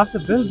 Wow, I love the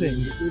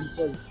buildings.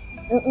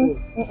 Mm-mm,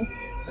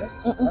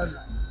 mm-mm.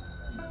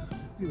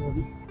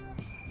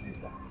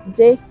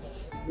 Jake.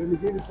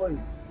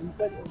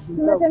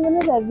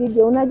 Tunatengeneza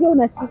video, unajua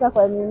unasikika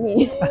kwa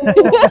nini?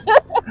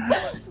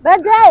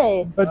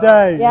 Baadaye.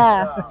 Badai.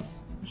 Yeah.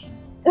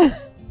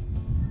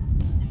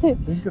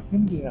 Think of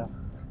India.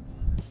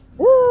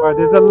 Wow,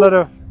 there's a lot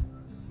of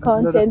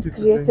Content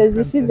people doing creators.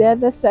 You see the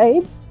content. other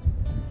side?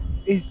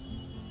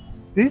 Is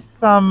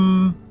this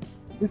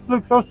this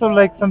looks also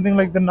like something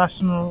like the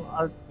National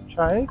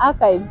Archive?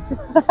 Archives.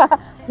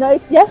 No,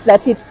 it's just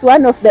that it's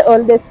one of the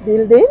oldest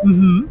buildings,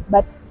 Mm-hmm.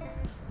 but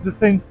The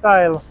same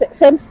style.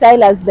 same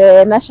style as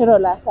the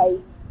National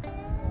Archives.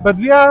 But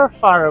we are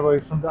far away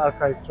from the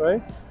archives,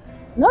 right?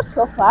 Not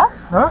so far.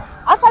 Huh?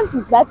 Archives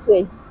is that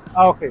way.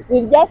 Ah, okay.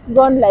 We've just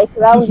gone like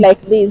round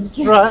like this.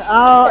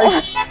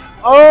 Right.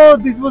 Oh,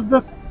 this was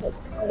the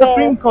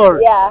Supreme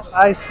Court. Yeah.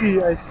 I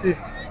see. I see.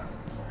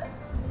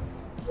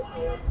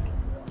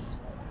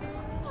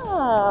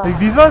 Ah, Like,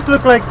 these ones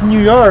look like New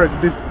York.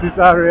 This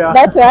area.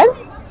 that one?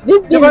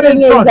 This The one in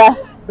building is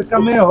front. The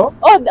cameo.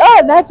 oh,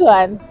 that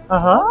one. Uh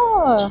huh.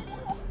 Oh,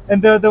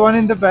 And the one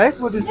in the back.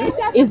 What is it?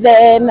 is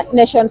the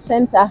Nation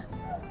Center.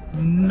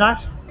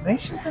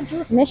 Nation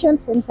Center. Nation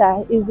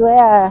Center is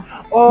where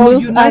Oh,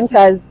 news United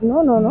anchors.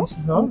 No.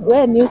 Nations. Oh.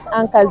 Where news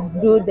anchors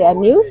do their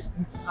news,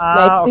 Ah,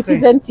 like okay.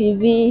 Citizen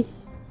TV.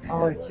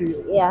 Oh, I see.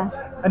 I see. Yeah,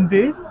 And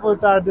this,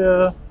 what are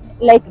the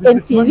like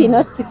This NTV, one?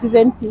 not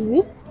Citizen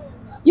TV.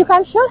 You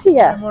can show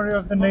here. memory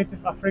of the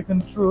native African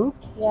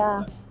troops?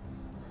 Yeah.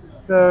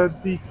 So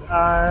these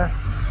are,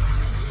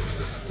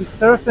 we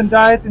served and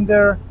died in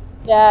their.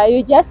 Yeah,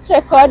 you just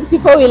record.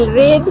 People will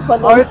read for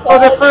themselves. Oh, it's for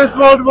the First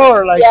World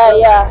War, like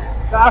Yeah.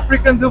 the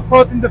Africans who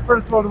fought in the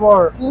First World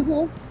War.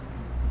 Mm-hmm.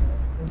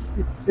 I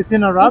see. It's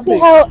in You see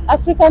Arabic. how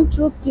African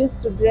troops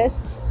used to dress?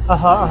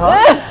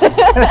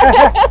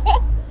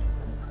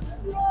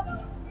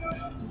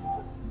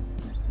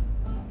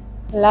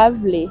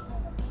 Lovely.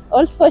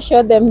 Also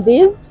show them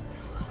this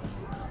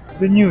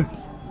The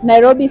news.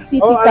 Nairobi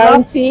City Oh,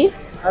 County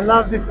I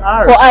love this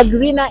art. for a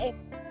greener.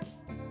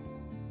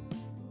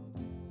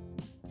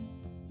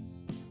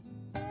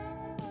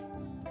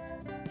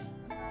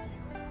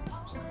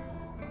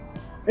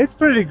 It's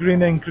pretty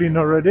green and clean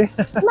already.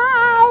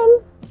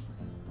 Smile,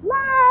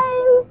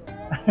 smile.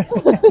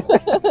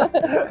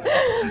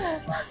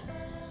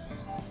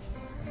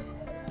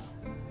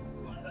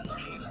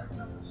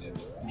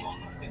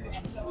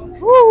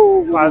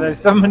 Woo. Wow, there's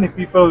so many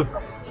people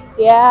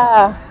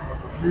Yeah.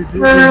 doing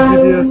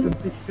videos and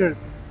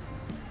pictures.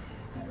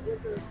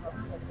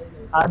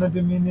 Anno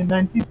Domini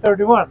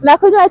 1931.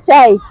 Nakunywa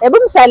chai. Hebu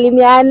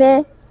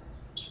msalimiane.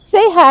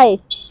 Say hi.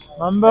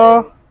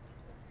 Mambo.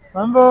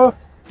 Mambo.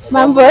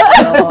 Mambo.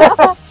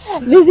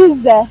 This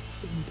is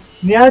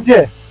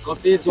Niaje.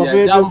 Coffee,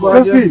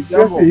 Coffee.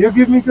 Coffee. You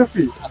give me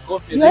coffee.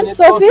 coffee. you want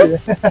coffee?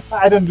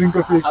 I don't drink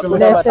coffee actually.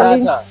 They're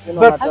selling-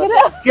 But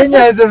Hakuna- Kenya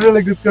has a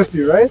really good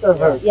coffee, right? I've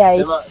heard. Yeah,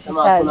 it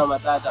Sema has. hakuna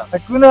matata.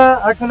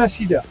 Hakuna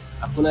shida.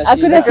 Hakuna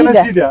Hakuna shida. Hakuna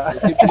shida.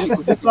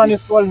 shida. This one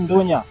is called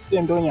Ndonya. Say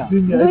Ndonya.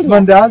 Dunya. It's Dunya.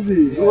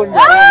 mandazi. Ndonya.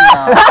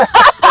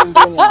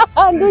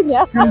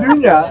 Andunya.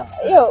 Kundunya.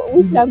 Yo,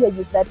 which language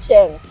is that?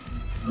 Sheng.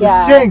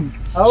 It's Sheng.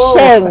 Oh.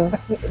 Sheng.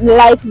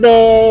 Like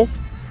the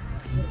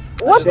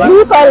what do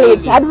you call it?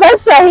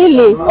 Advanced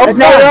Swahili of Advanced.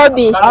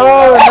 Nairobi.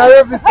 Oh,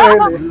 Nairobi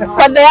Swahili.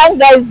 For the young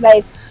guys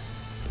like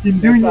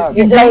Kindunya. Like,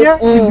 Kindunya?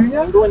 mm.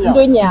 Kindunya?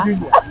 Dunya.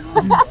 Kindunya.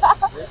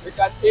 We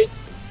can eat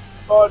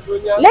all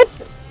dunya.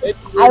 Let's Eat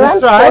I want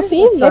Let's try.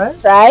 coffee. Let's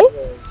Let's try.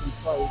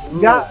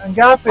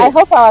 Ngapi. I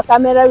hope our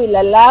camera will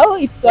allow.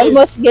 It's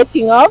almost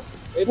getting off.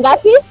 Eat,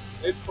 Ngapi?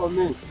 eat for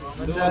me.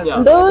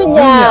 Dunya.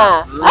 Dunya.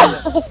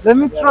 Let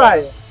me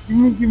try.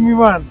 Give me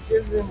one.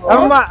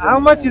 How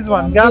much is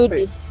one?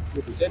 Ngapi?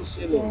 Dudy. 10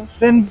 shillings.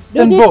 Then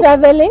Dudy book.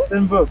 traveling?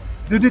 Then book.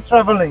 Duty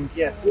traveling.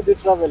 Yes. Do the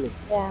traveling.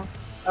 Yeah.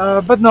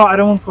 But no, I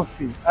don't want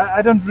coffee.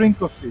 I don't drink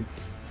coffee.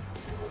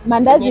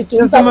 Mandazi tu.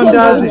 Just the Mpatie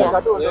mandazi.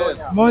 Dunya. Yes.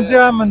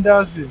 Moja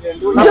mandazi.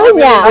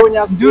 Dunya.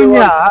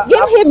 Dunya.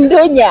 Give him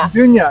Dunya.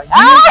 Dunya.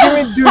 Give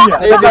me Dunya.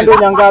 Say Sasa this.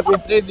 Ndonya ngapi?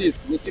 Say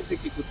this. Ni kipi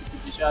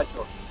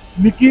kikusikitishacho?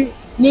 Niki.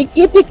 Ni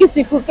kipi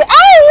kisikuke?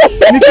 Ai!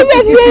 Niki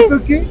piki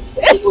sikuki.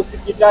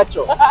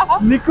 Kusikitacho.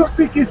 Niku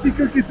piki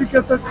sikuki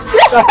sikata.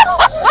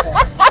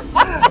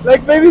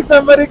 Like maybe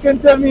somebody can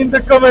tell me in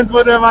the comments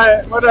what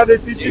are they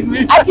teaching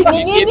me? Ati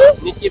ni nini?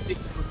 Ni kipi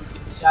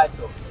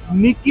kikusikitishacho?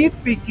 Niki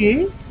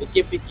piki Ni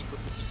kipi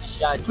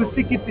kikusikitishacho?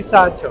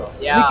 kusikitisacho.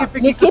 Yeah.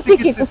 Ni kipi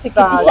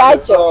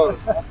kikusikitishacho?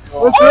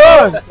 What's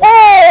wrong?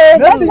 Hey,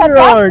 that's Nothing a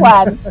tough wrong.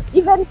 one.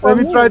 Even for Let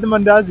me me. try the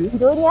mandazi.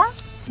 Dunya.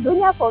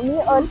 Dunya for me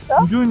also.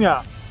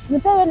 Dunya.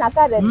 Nipewe na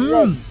carrot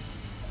bread.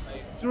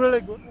 It's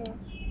really good.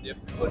 The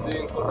people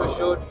doing photo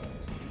shoot,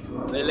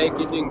 they like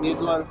eating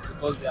these ones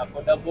because they are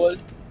affordable.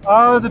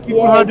 Oh, the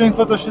people who are Yes. doing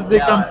photo shoots, they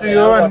come to they you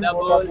are and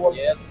affordable,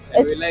 yes,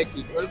 and we Yes. like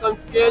it. Welcome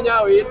to Kenya,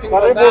 we're eating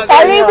Karibu mandazi.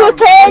 Karibu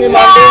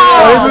Kenya.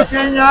 Karibu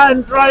Kenya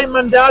and try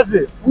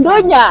mandazi.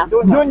 Dunya.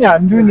 Dunya,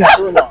 dunya,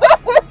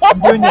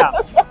 dunya.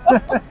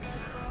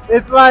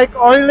 It's like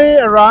oily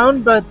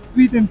around but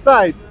sweet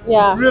inside.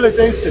 Yeah. It's really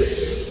tasty.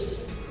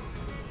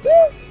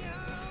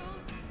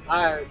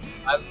 And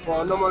as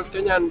for a normal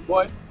Kenyan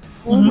boy,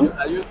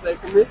 I use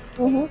like me.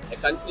 Mhm. I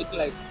can eat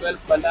like 12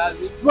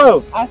 mandazi.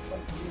 12.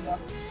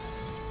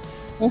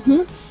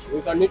 Mhm.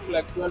 We can eat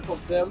like 12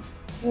 of them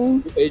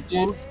Mm. to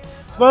 18.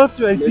 12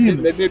 to Maybe,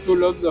 18. maybe 2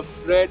 loaves of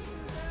bread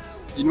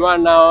in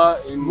 1 hour.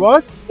 In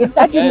What? In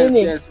 30 yes,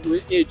 minutes. yes,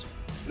 we eat.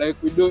 Like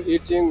we do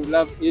eating, we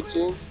love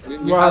eating. We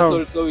Wow.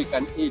 hustle so we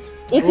can eat.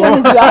 Eating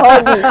is your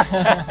hobby.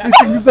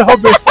 Eating is the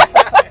hobby.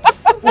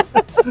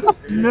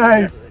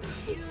 Nice.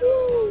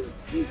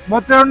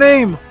 What's your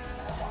name?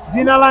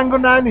 Jina langu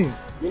nani?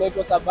 Mimi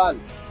naitwa Saban.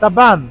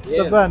 Saban. Yes.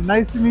 Saban.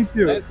 Nice to meet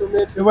you. Nice to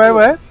meet you.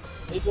 Where?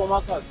 Naitwa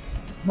Marcus.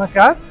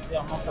 Makas?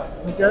 Yeah, Marcus.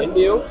 Makas? And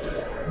you?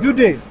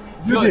 Dudy.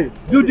 Dudy.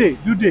 Dudy.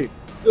 Dudy.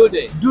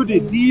 Dudy. Dudy.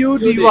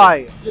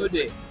 D-U-D-Y.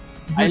 Dudy.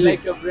 I Dudy.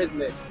 like your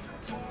bracelet.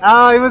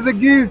 Ah, it was a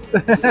gift.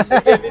 She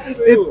gave it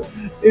to you.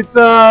 It's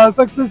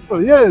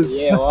successful. Yes.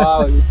 Yeah,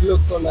 wow, it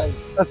looks so nice.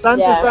 Asante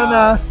Yeah.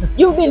 sana.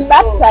 You've been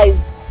baptized.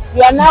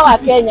 You are now a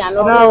Kenyan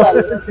Now,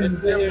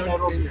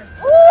 officially.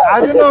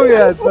 I don't know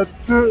yet, but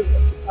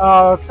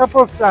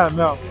couple of times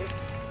now.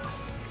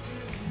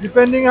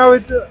 Depending how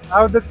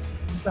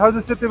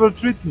the city will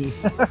treat me.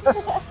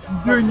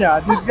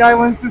 Dunya, this guy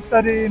wants to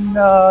study in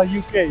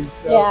UK,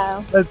 so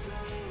Yeah.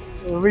 let's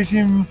wish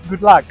him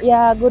good luck.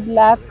 Yeah, good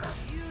luck.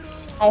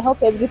 I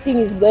hope everything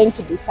is going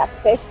to be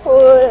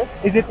successful.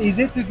 Is it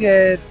easy to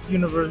get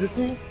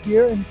university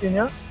here in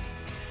Kenya?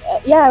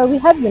 Yeah, we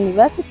have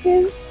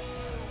universities,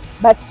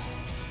 but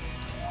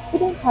we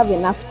don't have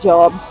enough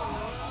jobs.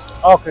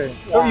 Okay,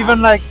 so Yeah.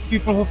 even like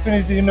people who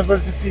finish the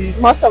universities,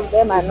 Most of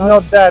them are it's not.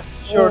 not that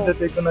sure Mm. that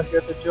they're gonna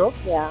get a job.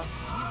 Yeah,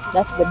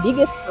 that's the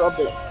biggest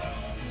problem.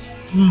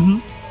 Mm-hmm.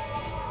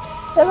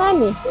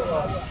 Samani,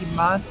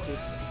 Kimati.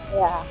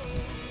 yeah.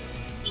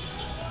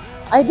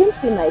 I didn't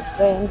see my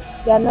friends.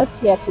 They are not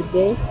here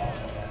today.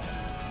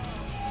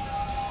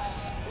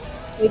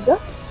 We go?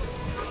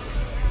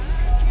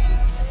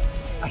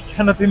 I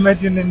cannot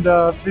imagine in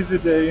the busy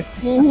day.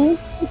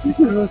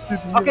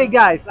 Mm-hmm. Okay,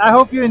 guys, I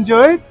hope you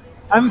enjoyed.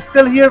 I'm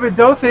still here with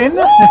Dothin,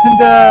 and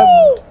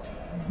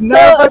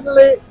now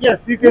finally,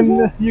 yes, you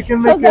can So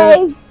make a.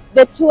 guys,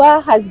 the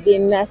tour has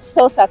been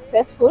so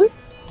successful.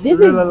 This is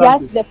Really loved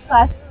just it. the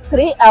first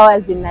 3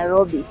 hours in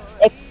Nairobi.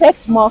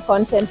 Expect more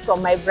content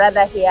from my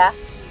brother here.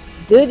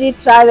 Dudy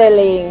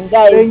Traveling.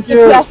 Guys, Thank if you.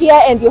 you are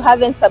here and you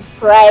haven't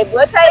subscribed,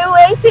 what are you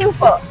waiting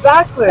for?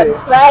 Exactly.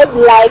 Subscribe,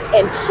 like,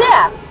 and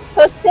share.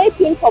 So stay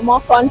tuned for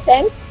more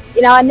content.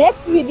 In our next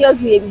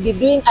videos, we will be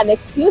doing an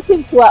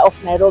exclusive tour of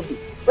Nairobi.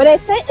 When I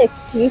say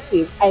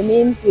exclusive, I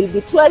mean we'll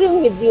be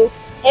touring with you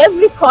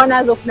every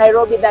corners of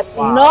Nairobi that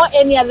Wow. no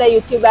any other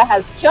YouTuber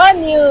has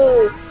shown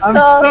you. I'm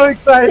so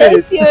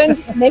excited. Stay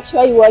tuned. Make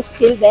sure you watch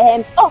till the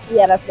end. Oh, we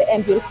are at the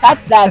end. We'll cut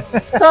that.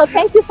 So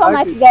thank you so Okay.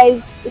 much,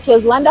 guys. It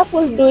was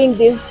wonderful doing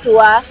this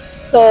tour.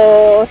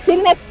 So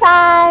till next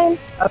time.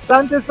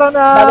 Asante sana.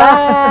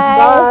 Bye-bye.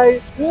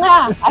 Bye.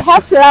 Mwah. I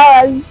have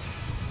flowers.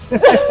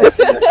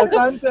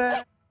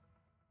 Asante.